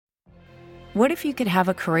What if you could have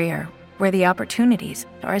a career where the opportunities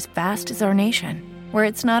are as vast as our nation, where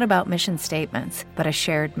it's not about mission statements, but a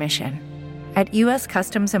shared mission? At U.S.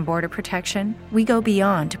 Customs and Border Protection, we go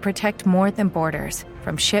beyond to protect more than borders.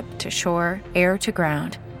 From ship to shore, air to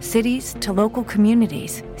ground, cities to local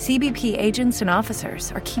communities, CBP agents and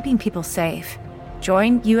officers are keeping people safe.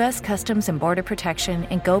 Join U.S. Customs and Border Protection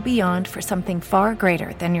and go beyond for something far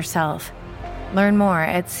greater than yourself. Learn more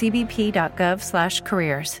at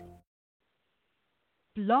cbp.gov/careers.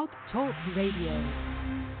 Blog Talk Radio.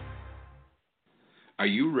 Are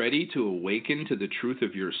you ready to awaken to the truth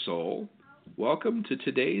of your soul? Welcome to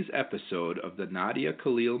today's episode of the Nadia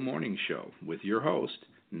Khalil Morning Show with your host,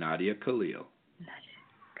 Nadia Khalil.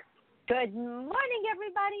 Good morning,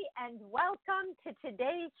 everybody, and welcome to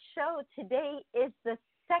today's show. Today is the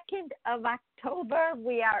 2nd of October.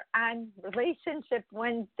 We are on Relationship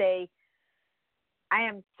Wednesday. I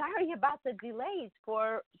am sorry about the delays.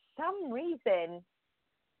 For some reason,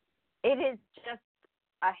 it is just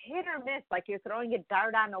a hit or miss, like you're throwing a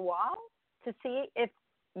dart on a wall to see if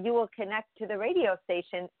you will connect to the radio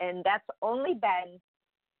station, and that's only been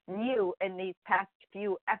new in these past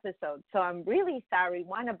few episodes. So I'm really sorry,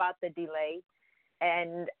 one, about the delay,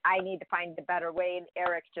 and I need to find a better way, and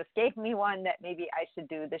Eric just gave me one that maybe I should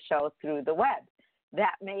do the show through the web.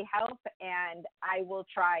 That may help, and I will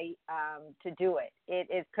try to do it. It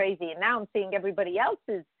is crazy, and now I'm seeing everybody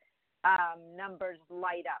else's numbers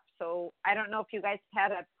light up. So I don't know if you guys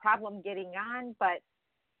had a problem getting on, but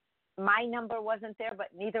my number wasn't there,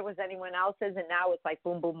 but neither was anyone else's, and now it's like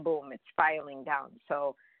boom, boom, boom. It's filing down.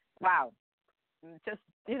 So, wow. Just,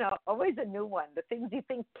 always a new one. The things you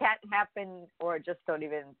think can't happen or just don't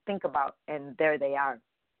even think about, and there they are.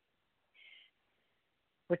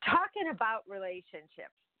 We're talking about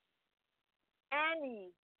relationships,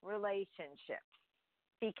 any relationships,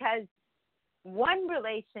 because one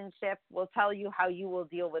relationship will tell you how you will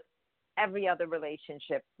deal with every other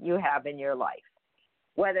relationship you have in your life,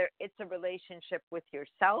 whether it's a relationship with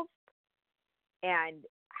yourself and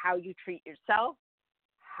how you treat yourself,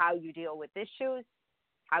 how you deal with issues,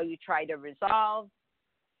 how you try to resolve.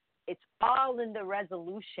 It's all in the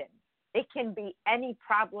resolution. It can be any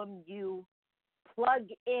problem you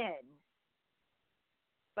plug in,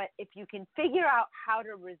 but if you can figure out how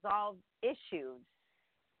to resolve issues,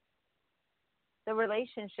 the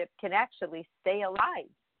relationship can actually stay alive,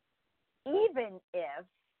 even if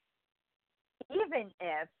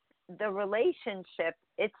the relationship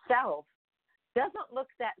itself doesn't look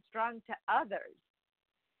that strong to others.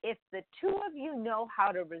 If the two of you know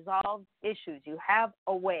how to resolve issues, you have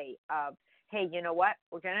a way of, hey, you know what?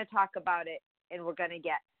 We're going to talk about it, and we're going to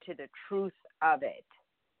get to the truth of it.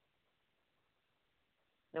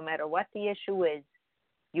 No matter what the issue is,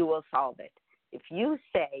 you will solve it. If you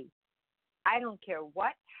say, I don't care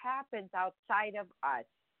what happens outside of us,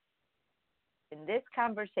 in this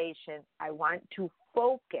conversation, I want to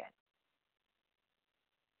focus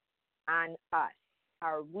on us.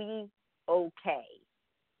 Are we okay?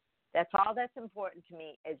 That's all that's important to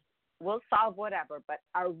me is we'll solve whatever, but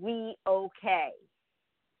are we okay?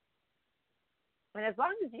 And as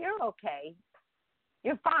long as you're okay,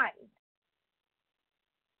 you're fine.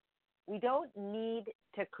 We don't need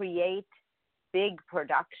to create big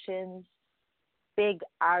productions, big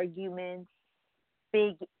arguments,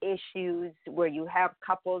 big issues where you have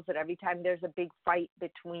couples that every time there's a big fight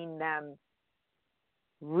between them,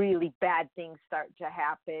 really bad things start to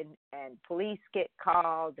happen and police get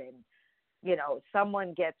called and,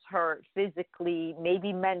 someone gets hurt physically,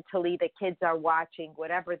 maybe mentally, the kids are watching,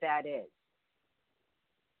 whatever that is.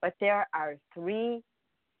 But there are three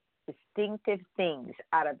distinctive things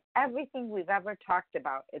out of everything we've ever talked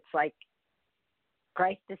about. It's like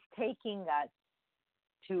Christ is taking us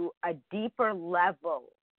to a deeper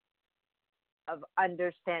level of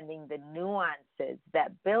understanding the nuances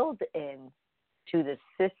that build in to the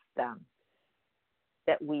system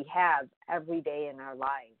that we have every day in our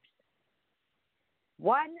lives.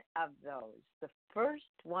 One of those, the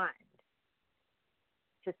first one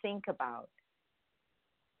to think about,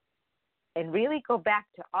 and really go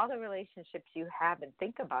back to all the relationships you have and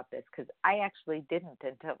think about this, because I actually didn't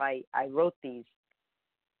until I wrote these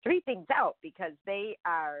three things out, because they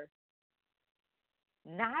are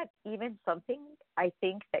not even something I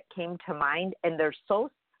think that came to mind, and they're so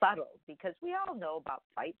subtle because we all know about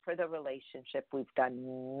Fight for the Relationship. We've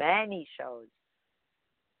done many shows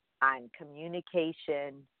on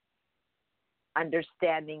communication,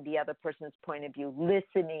 understanding the other person's point of view,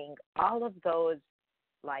 listening, all of those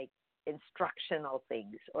like instructional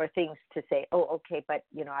things or things to say, oh, okay, but,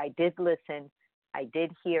 I did listen. I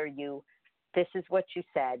did hear you. This is what you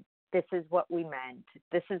said. this is what we meant.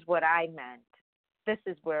 This is what I meant. This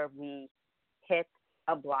is where we hit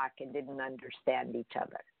a block and didn't understand each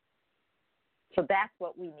other. So that's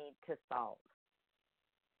what we need to solve.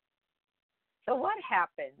 So what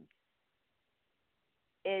happens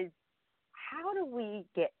is, how do we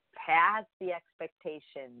get past the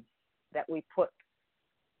expectations that we put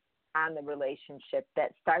on the relationship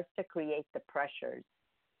that starts to create the pressures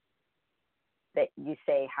that you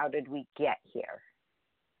say, how did we get here?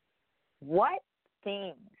 What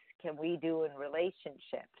things can we do in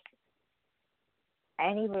relationships,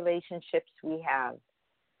 any relationships we have,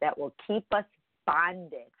 that will keep us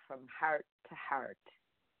bonded from heart to heart?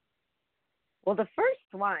 Well, the first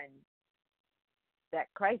one that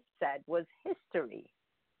Christ said was history.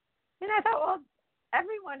 And I thought, well,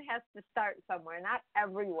 everyone has to start somewhere. Not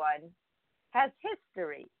everyone has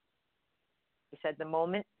history. He said the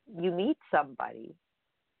moment you meet somebody,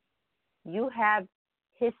 you have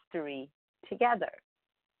history together.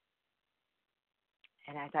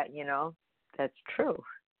 And I thought, that's true.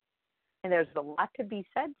 And there's a lot to be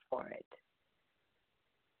said for it.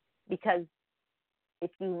 Because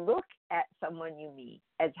if you look at someone you meet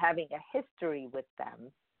as having a history with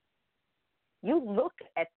them, you look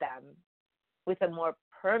at them with a more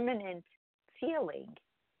permanent feeling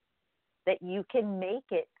that you can make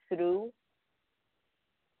it through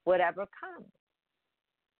whatever comes,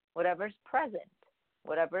 whatever's present,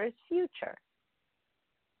 whatever is future.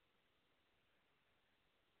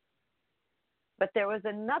 But there was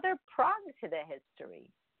another prong to the history.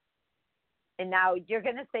 And now you're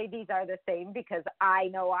going to say these are the same because I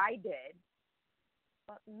know I did.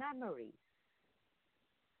 But memories.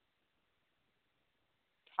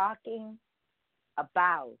 Talking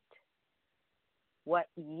about what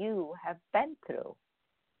you have been through.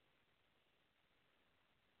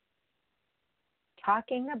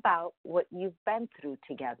 Talking about what you've been through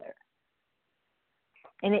together.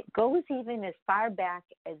 And it goes even as far back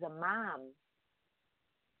as a mom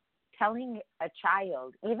telling a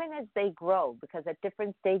child, even as they grow, because at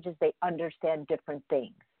different stages they understand different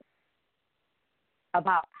things,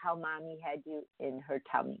 about how mommy had you in her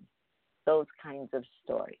tummy. Those kinds of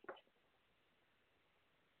stories.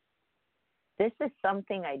 This is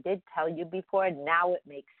something I did tell you before, and now it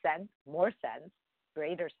makes sense, more sense,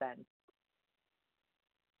 greater sense,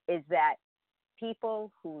 is that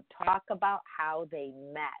people who talk about how they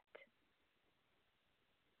met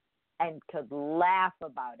and could laugh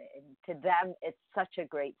about it, and to them it's such a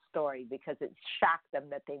great story because it shocked them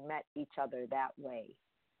that they met each other that way.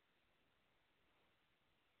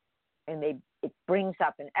 And it brings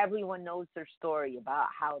up, and everyone knows their story about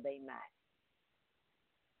how they met.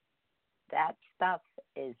 That stuff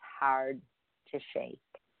is hard to shake.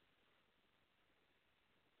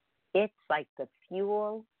 It's like the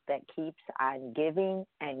fuel that keeps on giving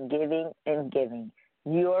and giving and giving.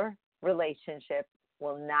 Your relationship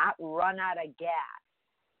will not run out of gas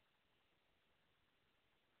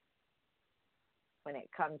when it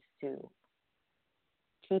comes to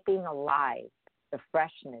keeping alive the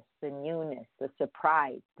freshness, the newness, the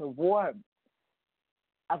surprise, the warmth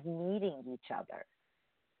of meeting each other.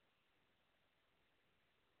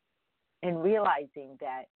 And realizing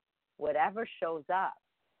that whatever shows up,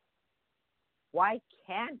 why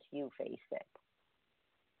can't you face it?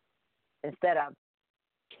 Instead of,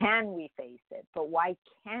 can we face it? But why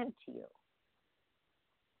can't you?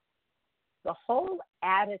 The whole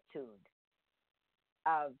attitude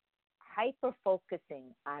of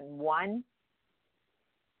hyper-focusing on one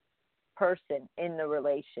person in the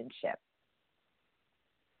relationship,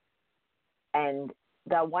 and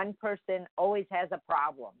the one person always has a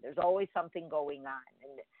problem. There's always something going on.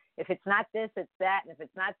 And if it's not this, it's that. And if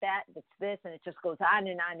it's not that, it's this. And it just goes on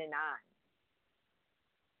and on and on.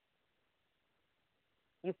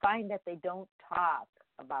 You find that they don't talk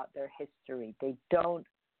about their history. They don't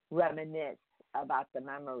reminisce about the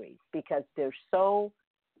memories because they're so,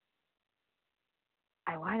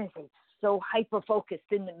 I want to say, so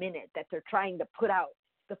hyper-focused in the minute that they're trying to put out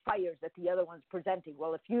the fires that the other one's presenting.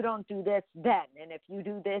 Well, if you don't do this, then, and if you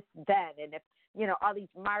do this, then, and if, all these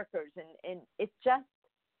markers, and it just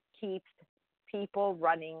keeps people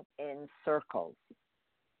running in circles.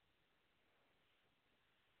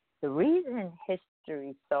 The reason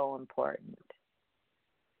history is so important,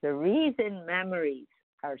 the reason memories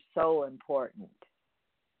are so important,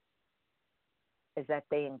 is that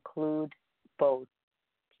they include both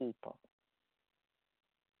people.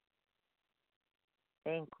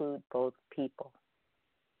 They include both people.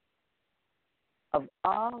 Of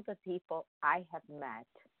all the people I have met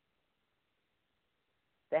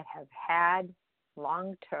that have had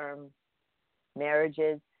long-term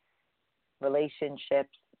marriages,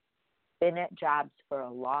 relationships, been at jobs for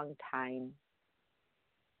a long time.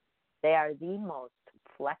 They are the most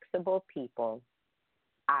flexible people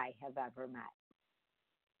I have ever met.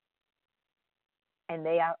 And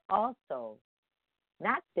they are also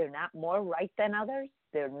they're not more right than others.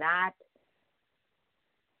 They're not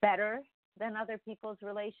better than other people's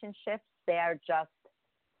relationships. They are just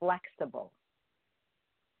flexible.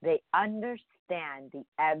 They understand the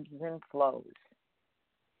ebbs and flows.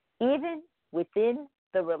 Even within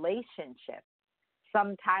the relationship,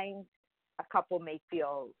 sometimes a couple may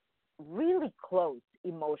feel really close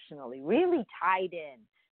emotionally, really tied in.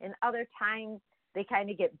 And other times they kind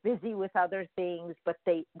of get busy with other things, but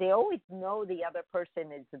they always know the other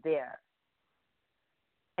person is there.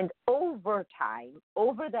 And over time,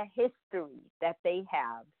 over the history that they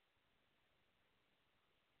have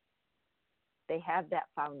that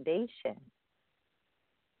foundation,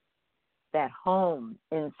 that home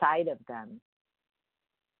inside of them,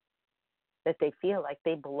 that they feel like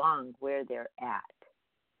they belong where they're at.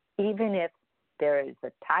 Even if there is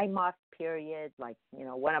a time off period, like,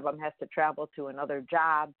 one of them has to travel to another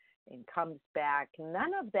job and comes back,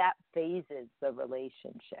 none of that phases the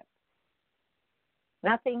relationship.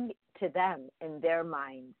 Nothing to them in their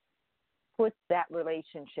minds puts that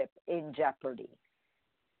relationship in jeopardy.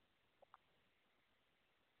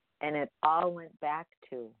 And it all went back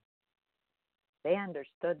to they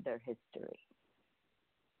understood their history.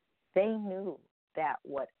 They knew that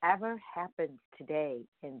whatever happens today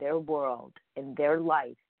in their world, in their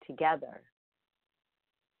life together,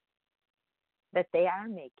 that they are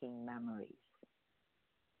making memories.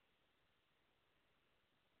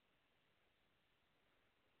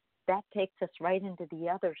 That takes us right into the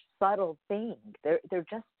other subtle thing. They're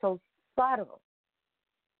just so subtle,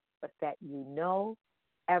 but that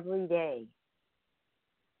every day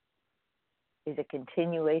is a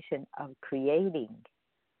continuation of creating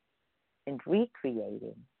and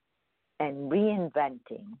recreating and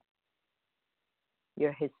reinventing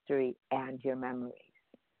your history and your memories.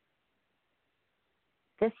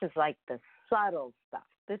 This is like the subtle stuff.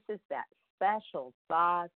 This is that special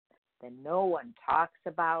sauce that no one talks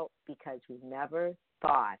about because we never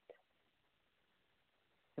thought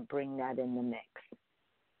to bring that in the mix.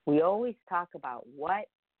 We always talk about what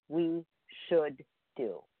we should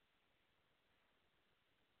do.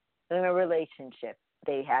 In a relationship,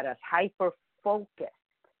 they had us hyper-focused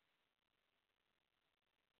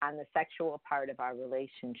on the sexual part of our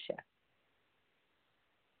relationship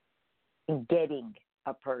and getting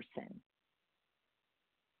a person.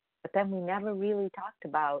 But then we never really talked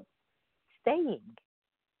about staying.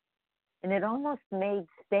 And it almost made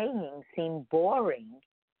staying seem boring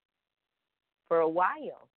for a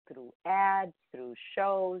while through ads, through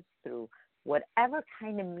shows, through whatever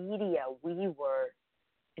kind of media we were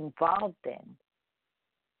involved in.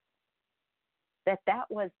 That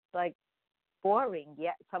was like boring,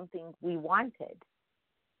 yet something we wanted.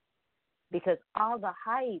 Because all the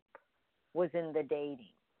hype was in the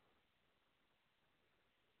dating.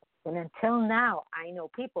 And until now, I know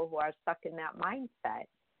people who are stuck in that mindset,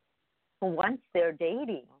 who once they're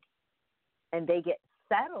dating and they get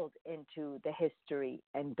settled into the history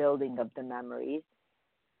and building of the memories,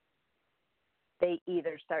 they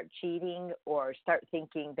either start cheating or start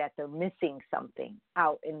thinking that they're missing something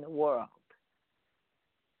out in the world.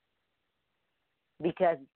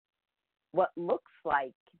 Because what looks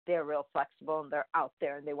like they're real flexible and they're out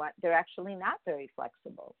there and they're actually not very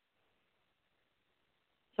flexible.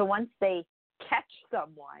 So once they catch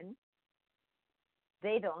someone,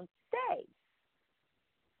 they don't stay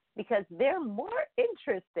because they're more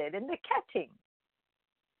interested in the catching.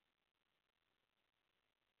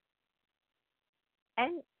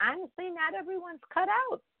 And honestly, not everyone's cut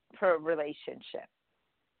out for a relationship.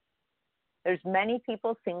 There's many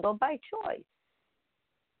people single by choice.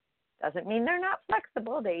 Doesn't mean they're not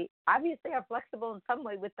flexible. They obviously are flexible in some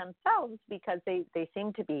way with themselves because they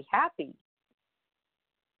seem to be happy.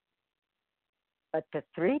 But the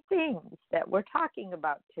three things that we're talking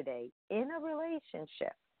about today in a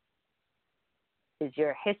relationship is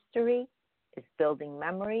your history, is building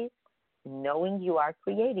memories, knowing you are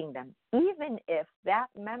creating them, even if that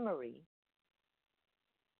memory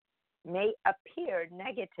may appear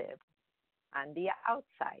negative on the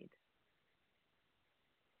outside.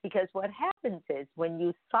 Because what happens is when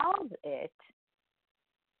you solve it,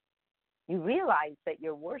 you realize that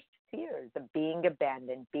your worst fears of being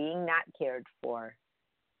abandoned, being not cared for,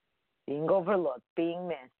 being overlooked, being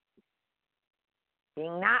missed,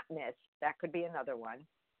 being not missed, that could be another one,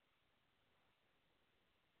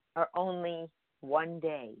 are only one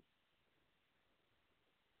day.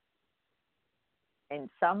 And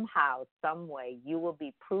somehow, some way, you will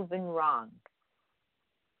be proven wrong.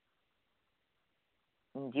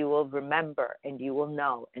 And you will remember and you will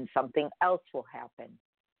know, and something else will happen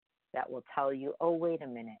that will tell you, oh, wait a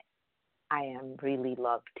minute, I am really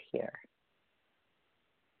loved here.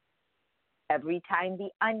 Every time the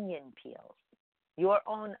onion peels, your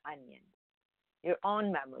own onion, your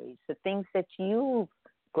own memories, the things that you've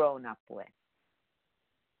grown up with,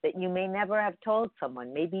 that you may never have told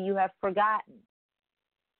someone, maybe you have forgotten.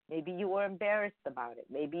 Maybe you were embarrassed about it.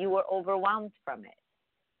 Maybe you were overwhelmed from it.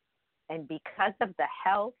 And because of the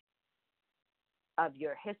health of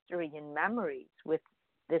your history and memories with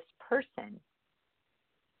this person,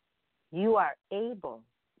 you are able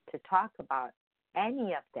to talk about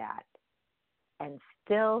any of that and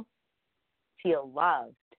still feel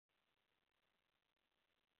loved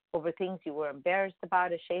over things you were embarrassed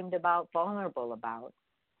about, ashamed about, vulnerable about.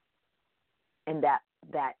 And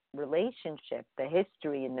that relationship, the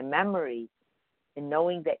history and the memories, and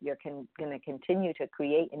knowing that you're going to continue to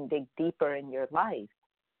create and dig deeper in your life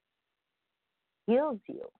heals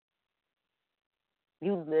you.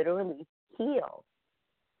 You literally heal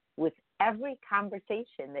with every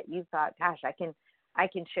conversation that you thought, gosh, I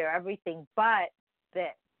can share everything but this.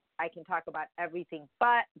 I can talk about everything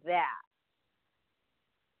but that.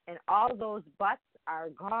 And all those buts are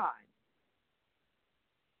gone.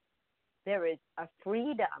 There is a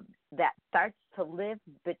freedom that starts to live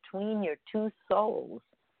between your two souls.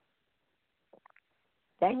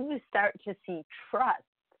 Then you start to see trust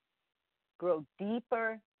grow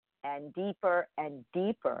deeper and deeper and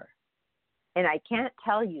deeper. And I can't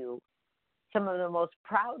tell you, some of the most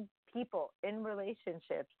proud people in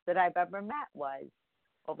relationships that I've ever met was,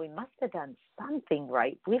 well, we must have done something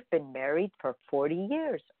right. We've been married for 40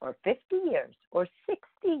 years or 50 years or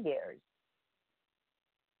 60 years.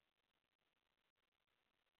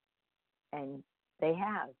 And they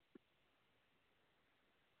have.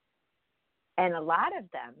 And a lot of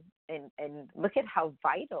them, and look at how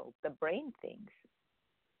vital the brain thinks.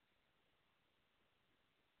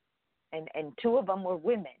 And two of them were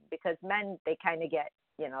women, because men, they kind of get,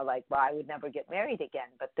 like, well, I would never get married again.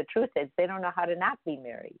 But the truth is, they don't know how to not be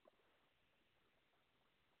married.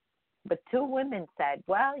 But two women said,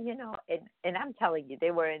 well, and I'm telling you,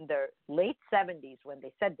 they were in their late 70s when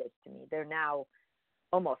they said this to me. They're now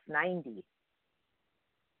almost 90.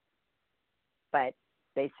 But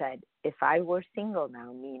they said, if I were single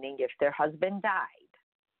now, meaning if their husband died,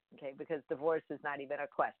 okay, because divorce is not even a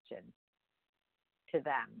question to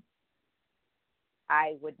them,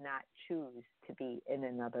 I would not choose to be in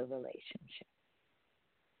another relationship.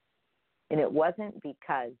 And it wasn't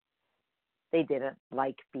because they didn't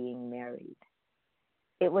like being married.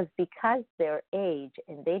 It was because their age,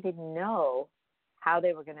 and they didn't know how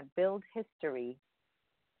they were going to build history,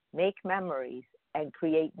 make memories, and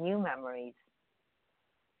create new memories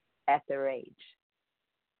at their age.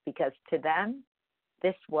 Because to them,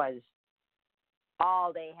 this was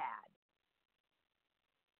all they had.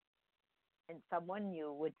 And someone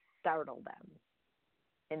new would startle them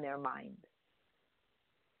in their mind.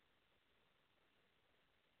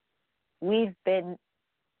 We've been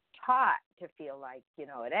taught to feel like,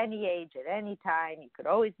 at any age, at any time, you could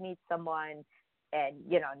always meet someone, and,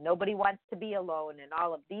 nobody wants to be alone, and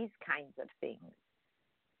all of these kinds of things.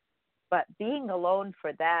 But being alone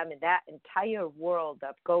for them and that entire world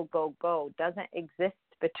of go, go, go doesn't exist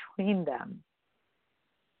between them.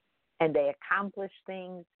 And they accomplish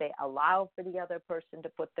things. They allow for the other person to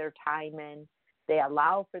put their time in. They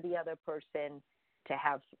allow for the other person to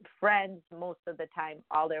have friends. Most of the time,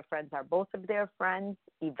 all their friends are both of their friends.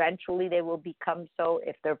 Eventually, they will become so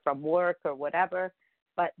if they're from work or whatever.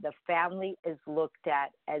 But the family is looked at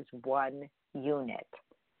as one unit,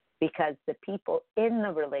 because the people in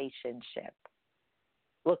the relationship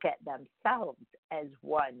look at themselves as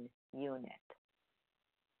one unit.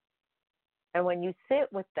 And when you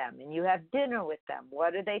sit with them and you have dinner with them,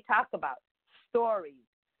 what do they talk about? Stories.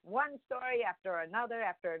 One story after another,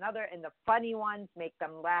 and the funny ones make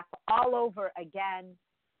them laugh all over again.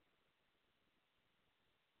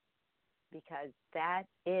 Because that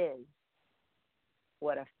is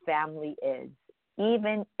what a family is,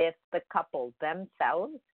 even if the couple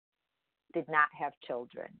themselves did not have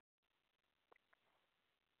children.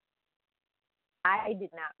 I did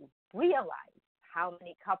not realize how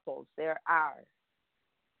many couples there are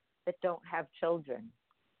that don't have children.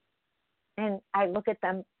 And I look at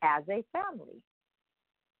them as a family,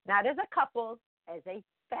 not as a couple, as a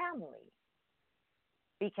family.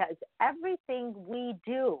 Because everything we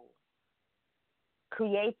do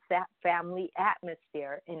creates that family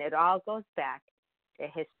atmosphere, and it all goes back to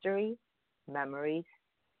history, memories,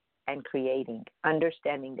 and creating,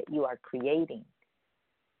 understanding that you are creating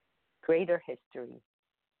greater history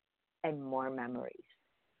and more memories.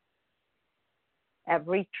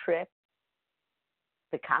 Every trip,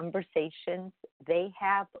 the conversations, they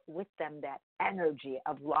have with them that energy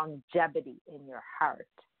of longevity in your heart.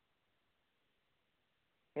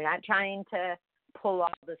 You're not trying to pull all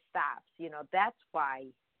the stops. That's why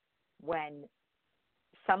when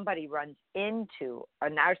somebody runs into a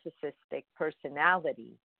narcissistic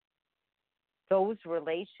personality, those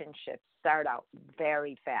relationships start out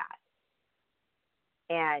very fast.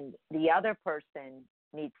 And the other person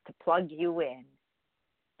needs to plug you in.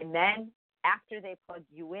 And then after they plug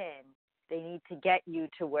you in, they need to get you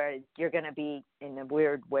to where you're going to be, in a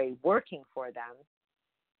weird way, working for them.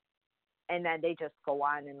 And then they just go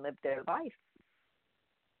on and live their life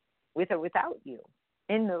with or without you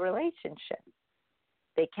in the relationship.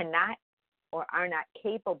 They cannot or are not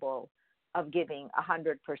capable of giving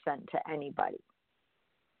 100% to anybody.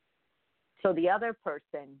 So the other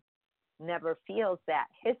person never feels that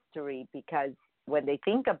history, because when they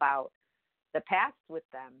think about the past with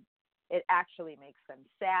them, it actually makes them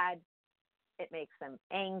sad. It makes them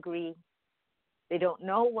angry. They don't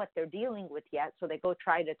know what they're dealing with yet, so they go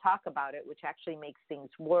try to talk about it, which actually makes things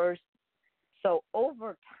worse. So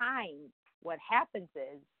over time, what happens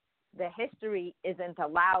is the history isn't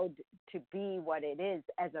allowed to be what it is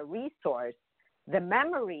as a resource. The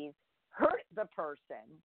memories hurt the person.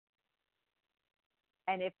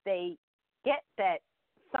 And if they get that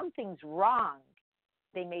something's wrong,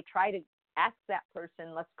 they may try to ask that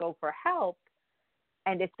person, let's go for help.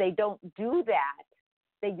 And if they don't do that,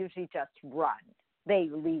 they usually just run. They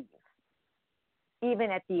leave,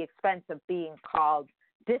 even at the expense of being called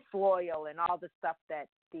disloyal and all the stuff that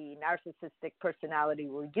the narcissistic personality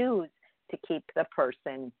will use to keep the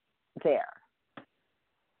person there,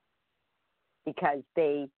 because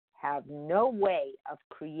they have no way of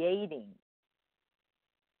creating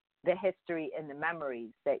the history and the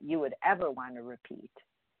memories that you would ever want to repeat.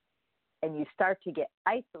 And you start to get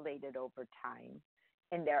isolated over time,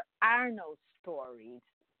 and there are no stories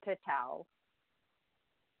to tell.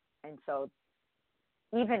 And so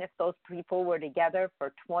even if those people were together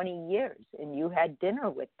for 20 years and you had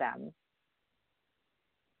dinner with them,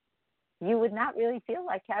 you would not really feel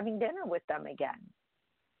like having dinner with them again,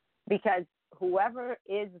 because whoever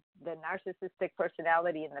is the narcissistic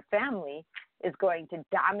personality in the family is going to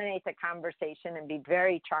dominate the conversation and be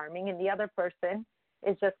very charming, and the other person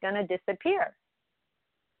is just going to disappear.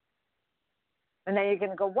 And then you're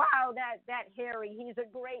going to go, wow, that Harry, he's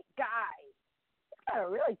a great guy. He's got a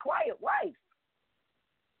really quiet wife.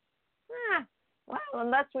 Well,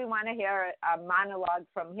 unless we want to hear a monologue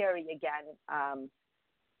from Harry again,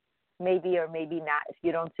 maybe or maybe not. If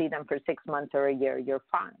you don't see them for 6 months or a year, you're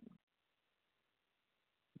fine.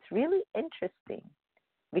 It's really interesting,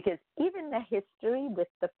 because even the history with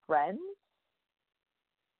the friends,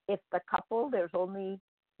 if the couple, there's only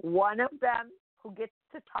one of them who gets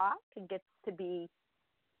to talk and gets to be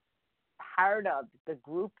part of the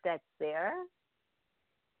group that's there,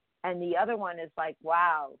 and the other one is like,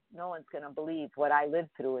 wow, no one's going to believe what I lived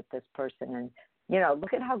through with this person. And,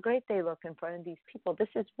 look at how great they look in front of these people. This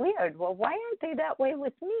is weird. Well, why aren't they that way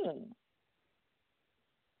with me?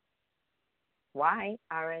 Why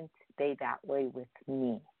aren't they that way with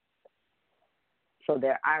me? So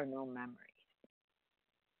there are no memories.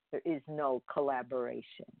 There is no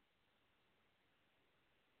collaboration.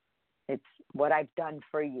 It's what I've done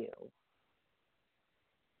for you.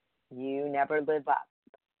 You never live up.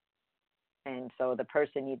 And so the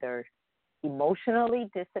person either emotionally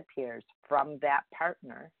disappears from that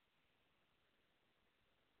partner,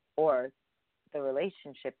 or the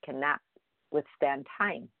relationship cannot withstand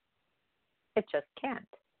time. It just can't.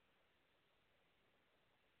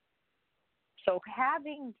 So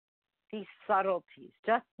having these subtleties,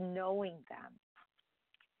 just knowing them,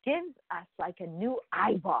 gives us like a new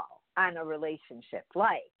eyeball on a relationship.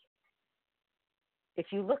 Like, if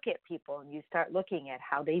you look at people and you start looking at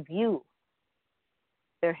how they view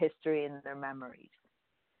their history and their memories,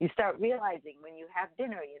 you start realizing when you have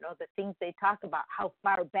dinner, the things they talk about, how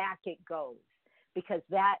far back it goes, because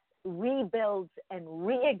that rebuilds and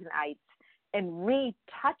reignites and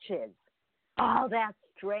retouches all that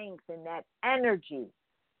strength and that energy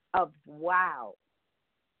of, wow,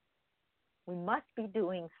 we must be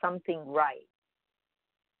doing something right,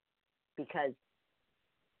 because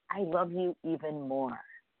I love you even more.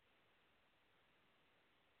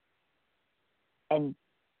 And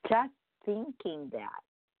just thinking that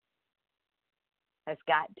has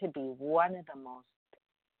got to be one of the most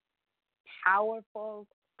powerful,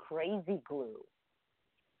 crazy glue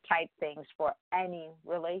type things for any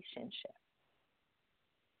relationship.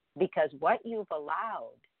 Because what you've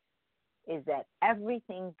allowed is that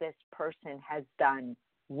everything this person has done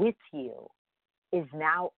with you is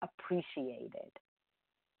now appreciated.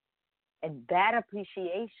 And that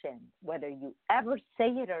appreciation, whether you ever say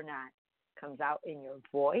it or not, comes out in your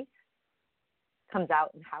voice, comes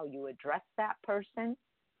out in how you address that person,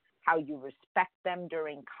 how you respect them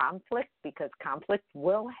during conflict, because conflict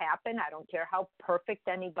will happen. I don't care how perfect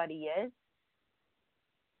anybody is.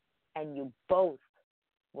 And you both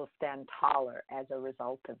will stand taller as a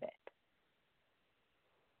result of it.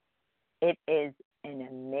 It is an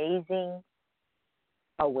amazing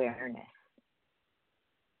awareness.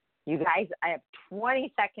 You guys, I have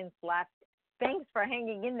 20 seconds left. Thanks for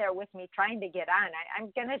hanging in there with me trying to get on.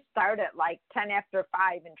 I'm going to start at like 10 after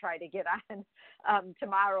 5 and try to get on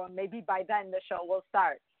tomorrow, and maybe by then the show will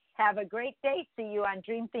start. Have a great day. See you on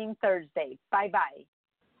Dream Theme Thursday. Bye-bye.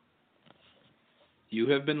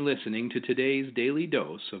 You have been listening to today's daily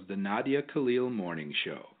dose of the Nadia Khalil Morning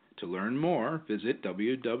Show. To learn more, visit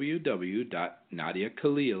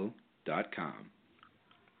www.nadiakhalil.com.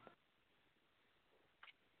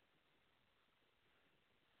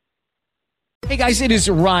 Hey guys, it is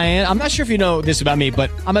Ryan. I'm not sure if you know this about me, but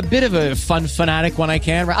I'm a bit of a fun fanatic when I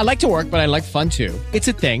can. I like to work, but I like fun too. It's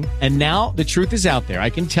a thing. And now the truth is out there. I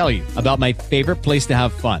can tell you about my favorite place to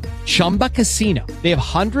have fun. Chumba Casino. They have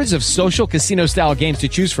hundreds of social casino style games to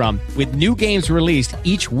choose from with new games released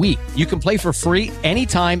each week. You can play for free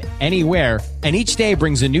anytime, anywhere. And each day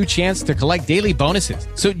brings a new chance to collect daily bonuses.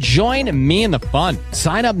 So join me in the fun.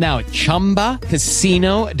 Sign up now at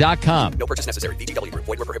ChumbaCasino.com. No purchase necessary. VGW Group.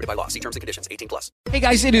 Void where prohibited by law. See terms and conditions. 18+. Hey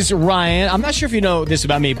guys, it is Ryan. I'm not sure if you know this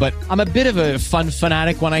about me, but I'm a bit of a fun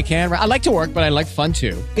fanatic when I can. I like to work, but I like fun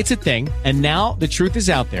too. It's a thing. And now the truth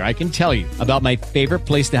is out there. I can tell you about my favorite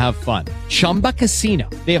place to have fun. Chumba Casino.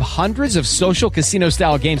 They have hundreds of social casino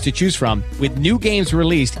style games to choose from with new games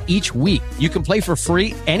released each week. You can play for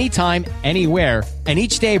free anytime, anywhere. And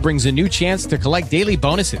each day brings a new chance to collect daily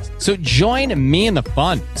bonuses. So join me in the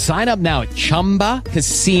fun. Sign up now at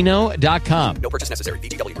ChumbaCasino.com. No purchase necessary.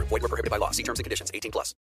 VGW Group. Void where prohibited by law. See terms and conditions. 18+.